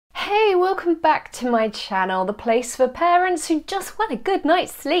welcome back to my channel, the place for parents who just want a good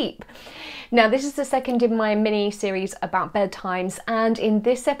night's sleep. Now, this is the second in my mini series about bedtimes, and in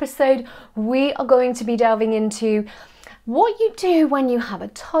this episode we are going to be delving into what you do when you have a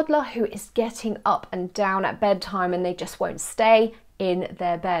toddler who is getting up and down at bedtime and they just won't stay in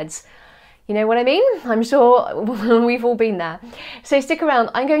their beds. You know what I mean? I'm sure we've all been there. So stick around,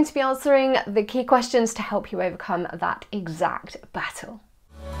 I'm going to be answering the key questions to help you overcome that exact battle.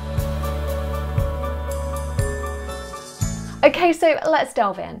 Okay, so let's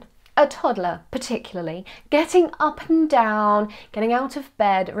delve in. A toddler, particularly, getting up and down, getting out of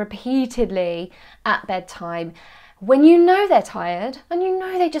bed repeatedly at bedtime, when you know they're tired and you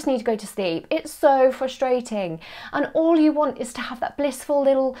know they just need to go to sleep. It's so frustrating, and all you want is to have that blissful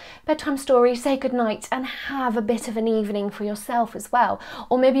little bedtime story, say goodnight, and have a bit of an evening for yourself as well.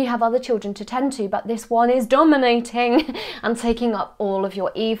 Or maybe you have other children to tend to, but this one is dominating and taking up all of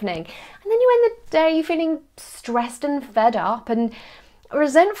your evening. And then you end the day feeling stressed and fed up and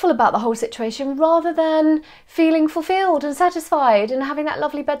resentful about the whole situation, rather than feeling fulfilled and satisfied and having that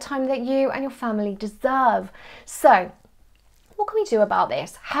lovely bedtime that you and your family deserve. So what can we do about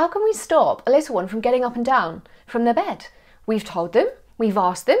this? How can we stop a little one from getting up and down from their bed? We've told them, we've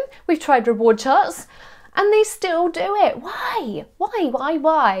asked them, we've tried reward charts, and they still do it. Why?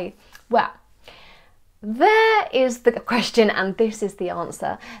 Why? Well, there is the question, and this is the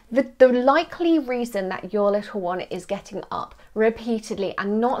answer. The likely reason that your little one is getting up repeatedly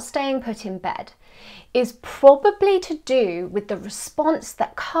and not staying put in bed is probably to do with the response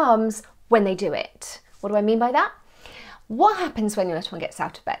that comes when they do it. What do I mean by that? What happens when your little one gets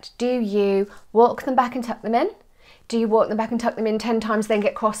out of bed? Do you walk them back and tuck them in? Do you walk them back and tuck them in 10 times, then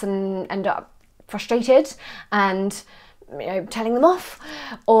get cross and end up frustrated and telling them off?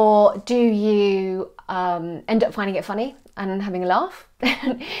 Or do you end up finding it funny and having a laugh?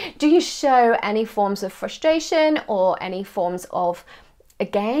 Do you show any forms of frustration or any forms of a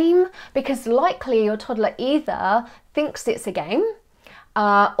game? Because likely your toddler either thinks it's a game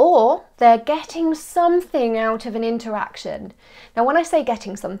or they're getting something out of an interaction. Now, when I say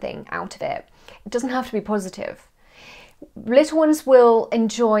getting something out of it, it doesn't have to be positive. Little ones will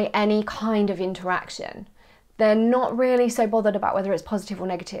enjoy any kind of interaction. They're not really so bothered about whether it's positive or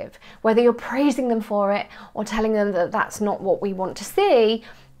negative. Whether you're praising them for it or telling them that that's not what we want to see,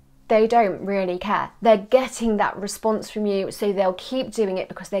 they don't really care. They're getting that response from you, so they'll keep doing it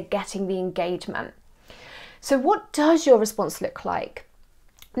because they're getting the engagement. So what does your response look like?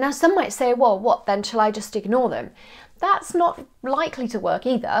 Now, some might say, well, what then, shall I just ignore them? That's not likely to work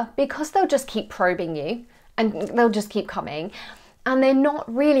either, because they'll just keep probing you and they'll just keep coming, and they're not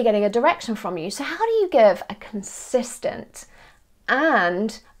really getting a direction from you. So how do you give a consistent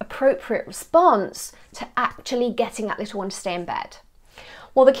and appropriate response to actually getting that little one to stay in bed?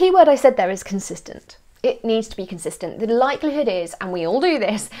 Well, the key word I said there is consistent. It needs to be consistent. The likelihood is, and we all do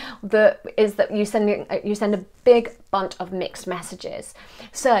this, that you send a big bunch of mixed messages.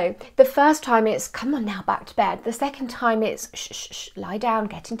 So the first time it's, come on now, back to bed. The second time it's, shh, lie down,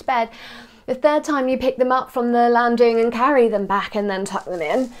 get into bed. The third time you pick them up from the landing and carry them back and then tuck them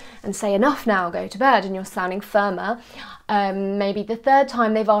in and say, enough now, go to bed, and you're sounding firmer. Maybe the third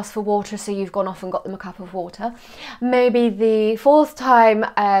time they've asked for water, so you've gone off and got them a cup of water. Maybe the fourth time,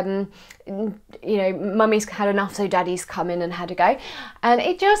 mummy's had enough, so daddy's come in and had a go. And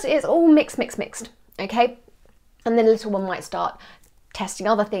it's all mixed, okay? And then a little one might start testing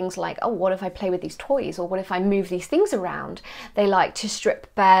other things like, oh, what if I play with these toys? Or what if I move these things around? They like to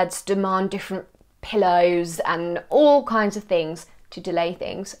strip beds, demand different pillows and all kinds of things to delay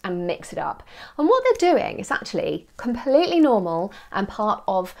things and mix it up. And what they're doing is actually completely normal and part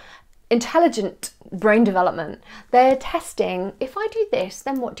of intelligent brain development. They're testing, if I do this,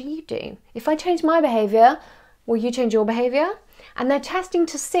 then what do you do? If I change my behaviour, will you change your behaviour? And they're testing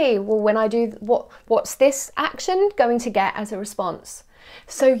to see, well, when I do what's this action going to get as a response?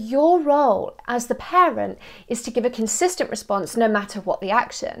 So your role as the parent is to give a consistent response no matter what the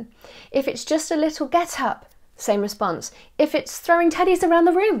action. If it's just a little get up, same response. If it's throwing teddies around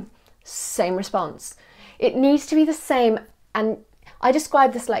the room, same response. It needs to be the same. And I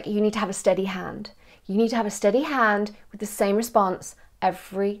describe this like you need to have a steady hand. You need to have a steady hand with the same response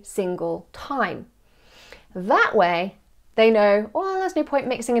every single time. That way, they know, well, there's no point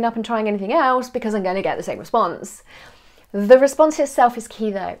mixing it up and trying anything else because I'm going to get the same response. The response itself is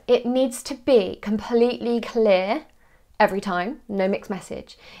key though. It needs to be completely clear every time, no mixed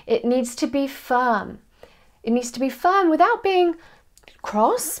message. It needs to be firm. It needs to be firm without being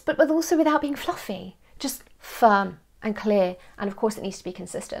cross, but also without being fluffy. Just firm and clear. And of course it needs to be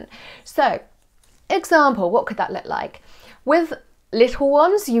consistent. So, example, what could that look like? With little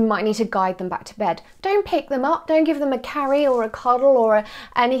ones, you might need to guide them back to bed. Don't pick them up, don't give them a carry or a cuddle or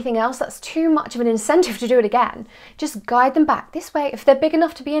anything else. That's too much of an incentive to do it again. Just guide them back. This way, if they're big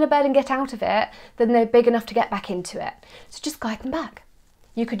enough to be in a bed and get out of it, then they're big enough to get back into it. So just guide them back.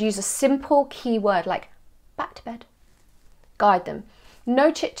 You could use a simple keyword like back to bed. Guide them.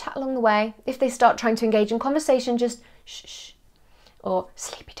 No chit chat along the way. If they start trying to engage in conversation, just shh, shh, or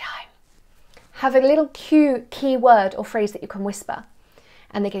sleepy time. Have a little key word or phrase that you can whisper,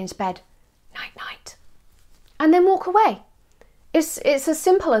 and they get into bed, night, night, and then walk away. It's as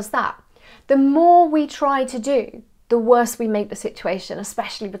simple as that. The more we try to do, the worse we make the situation,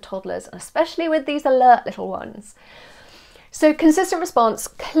 especially with toddlers, and especially with these alert little ones. So consistent response,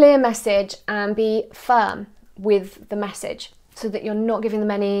 clear message, and be firm with the message so that you're not giving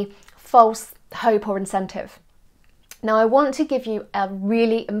them any false hope or incentive. Now, I want to give you a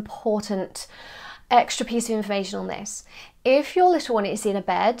really important extra piece of information on this. If your little one is in a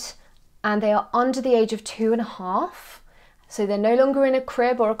bed and they are under the age of 2.5, so they're no longer in a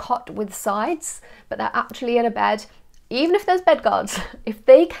crib or a cot with sides, but they're actually in a bed, even if there's bed guards, if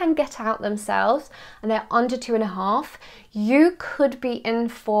they can get out themselves and they're under 2.5, you could be in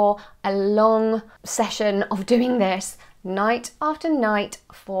for a long session of doing this night after night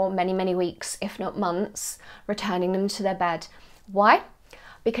for many, many weeks, if not months, returning them to their bed. Why?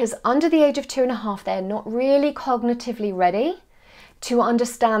 Because under the age of 2.5, they're not really cognitively ready to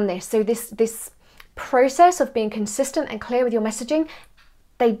understand this. So this process of being consistent and clear with your messaging,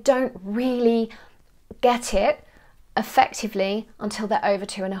 they don't really get it effectively until they're over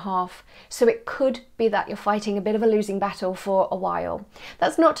 2.5. So it could be that you're fighting a bit of a losing battle for a while.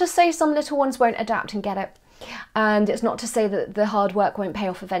 That's not to say some little ones won't adapt and get it. And it's not to say that the hard work won't pay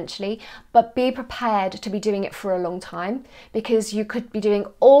off eventually, but be prepared to be doing it for a long time, because you could be doing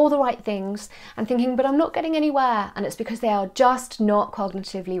all the right things and thinking, but I'm not getting anywhere. And it's because they are just not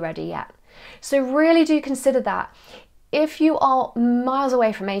cognitively ready yet. So really do consider that. If you are miles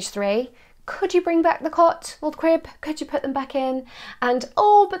away from age 3, could you bring back the cot or the crib? Could you put them back in? And,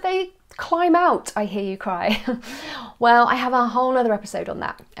 oh, but they climb out, I hear you cry. Well, I have a whole other episode on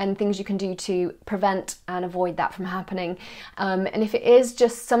that and things you can do to prevent and avoid that from happening. And if it is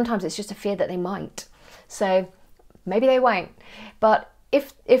just, sometimes it's just a fear that they might. So maybe they won't. But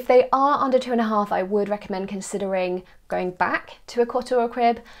if they are under 2.5, I would recommend considering going back to a cot or a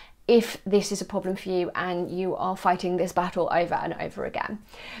crib if this is a problem for you and you are fighting this battle over and over again.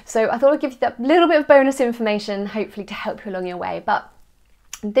 So I thought I'd give you that little bit of bonus information, hopefully to help you along your way. But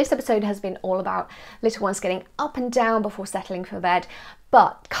this episode has been all about little ones getting up and down before settling for bed.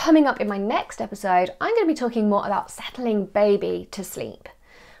 But coming up in my next episode, I'm going to be talking more about settling baby to sleep.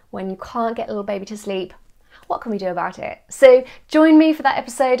 When you can't get little baby to sleep, what can we do about it? So join me for that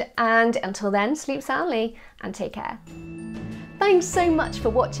episode, and until then, sleep soundly and take care. Thanks so much for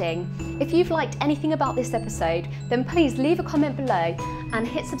watching. If you've liked anything about this episode, then please leave a comment below and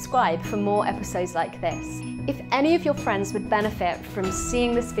hit subscribe for more episodes like this. If any of your friends would benefit from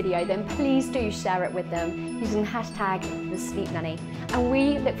seeing this video, then please do share it with them using #TheSleepNanny. And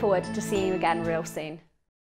we look forward to seeing you again real soon.